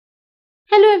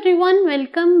Hello everyone,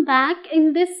 welcome back.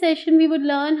 In this session we would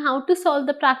learn how to solve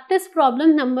the practice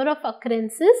problem number of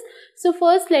occurrences. So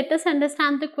first let us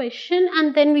understand the question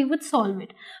and then we would solve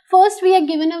it. First we are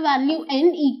given a value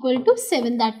n equal to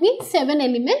 7, that means 7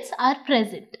 elements are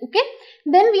present. Okay.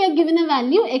 Then we are given a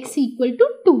value x equal to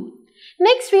 2.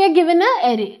 Next we are given an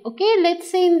array. Okay. Let's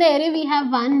say in the array we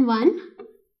have 1, 1,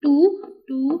 2,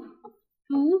 2,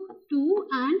 2, 2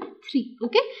 and 3.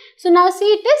 Okay. So now see,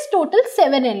 it is total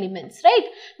 7 elements, right?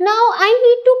 Now I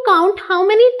need to count how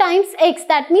many times x,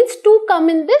 that means 2 come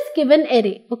in this given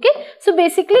array. Okay. So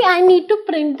basically I need to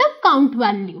print the count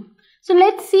value. So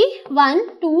let's see,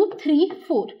 1, 2, 3,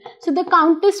 4. So the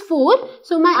count is 4.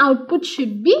 So my output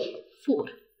should be 4.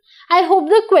 I hope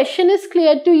the question is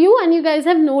clear to you and you guys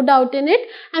have no doubt in it.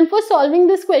 And for solving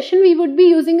this question, we would be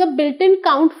using a built-in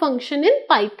count function in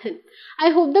Python. I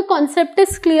hope the concept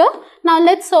is clear. Now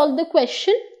let's solve the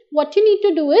question. What you need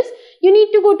to do is, you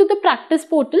need to go to the practice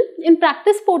portal. In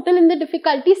practice portal, in the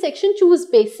difficulty section, choose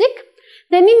basic.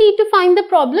 Then you need to find the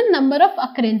problem number of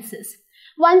occurrences.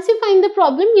 Once you find the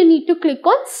problem, you need to click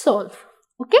on solve.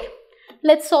 Okay.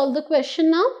 Let's solve the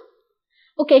question now.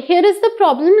 Okay, here is the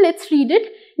problem. Let's read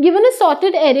it. Given a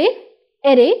sorted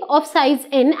array of size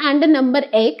n and a number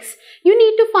x, you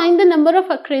need to find the number of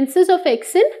occurrences of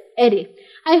x in array.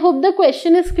 I hope the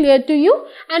question is clear to you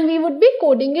and we would be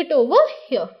coding it over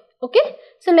here. Okay,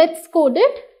 so let's code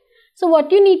it. So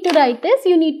what you need to write is,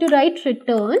 you need to write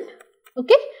return.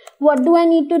 Okay, what do I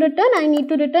need to return? I need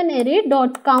to return array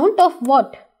dot count of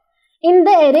what? In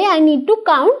the array I need to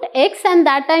count x and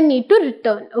that I need to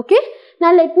return. Okay,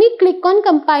 now let me click on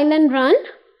compile and run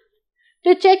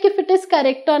to check if it is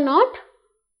correct or not.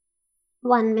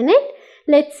 1 minute.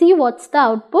 Let's see what's the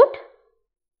output.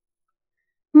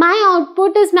 My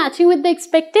output is matching with the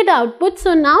expected output.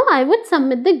 So now I would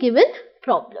submit the given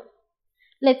problem.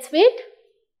 Let's wait.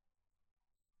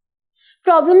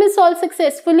 Problem is solved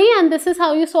successfully and this is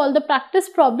how you solve the practice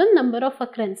problem number of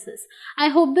occurrences. I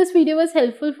hope this video was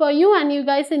helpful for you and you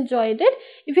guys enjoyed it.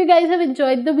 If you guys have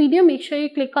enjoyed the video, make sure you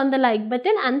click on the like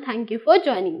button and thank you for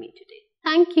joining me today.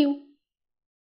 Thank you.